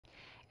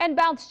And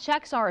bounced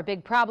checks are a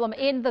big problem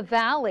in the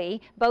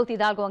Valley. Both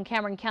Hidalgo and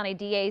Cameron County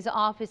DA's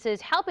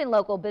offices helping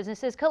local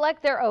businesses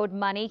collect their owed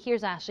money.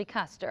 Here's Ashley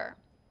Custer.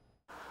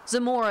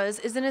 Zamora's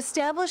is an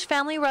established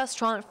family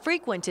restaurant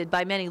frequented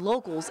by many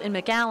locals in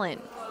McAllen.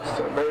 It's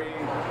a very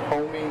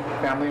homey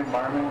family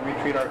environment. We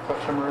treat our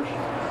customers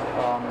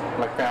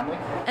like family.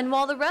 And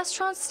while the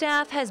restaurant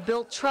staff has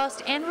built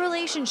trust and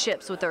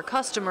relationships with their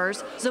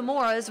customers,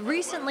 Zamora's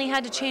recently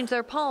had to change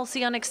their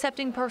policy on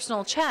accepting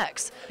personal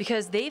checks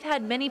because they've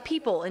had many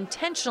people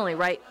intentionally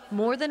write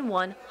more than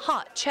one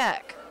hot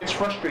check. It's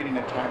frustrating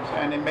at times,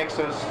 and it makes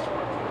us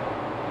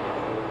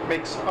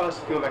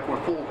feel like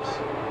we're fools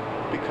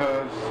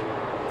because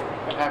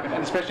it happened,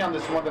 and especially on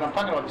this one that I'm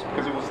talking about,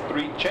 because it was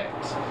 3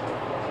 checks.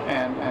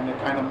 And it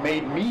kind of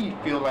made me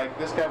feel like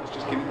this guy was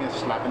just giving me a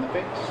slap in the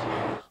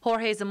face.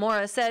 Jorge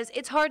Zamora says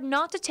it's hard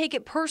not to take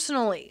it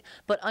personally,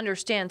 but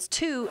understands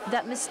too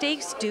that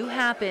mistakes do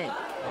happen.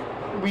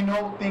 We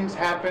know things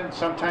happen.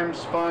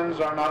 Sometimes funds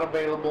are not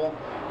available.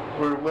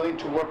 We're willing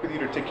to work with you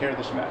to take care of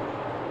this matter.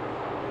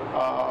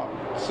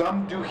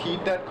 Some do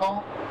heed that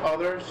call.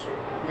 Others,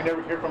 we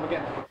never hear from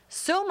again.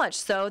 So much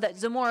so that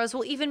Zamora's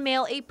will even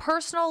mail a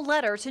personal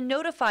letter to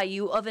notify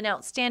you of an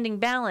outstanding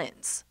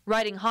balance.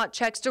 Writing hot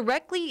checks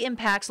directly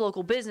impacts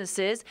local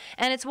businesses,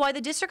 and it's why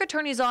the district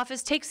attorney's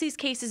office takes these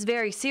cases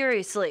very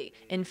seriously.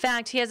 In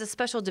fact, he has a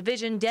special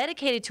division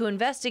dedicated to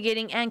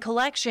investigating and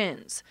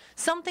collections,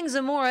 something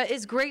Zamora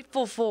is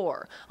grateful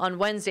for. On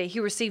Wednesday, he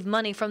received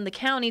money from the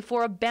county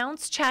for a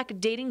bounce check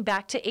dating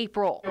back to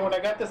April. When I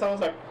got this, I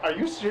was like, are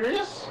you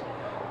serious?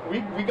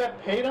 We got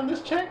paid on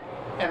this check?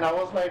 And I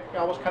was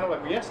kind of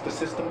like, yes, the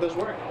system does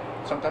work.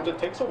 Sometimes it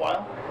takes a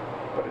while,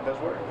 but it does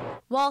work.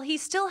 While he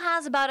still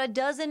has about a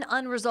dozen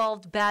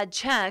unresolved bad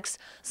checks,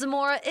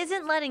 Zamora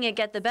isn't letting it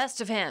get the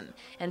best of him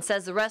and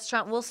says the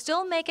restaurant will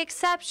still make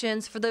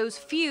exceptions for those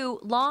few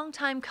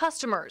longtime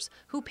customers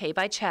who pay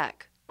by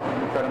check. We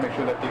try to make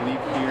sure that they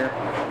leave here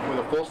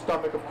with a full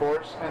stomach, of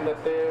course, and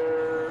that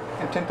they're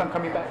intent on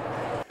coming back.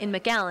 In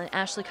McAllen,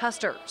 Ashley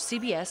Custer,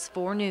 CBS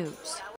 4 News.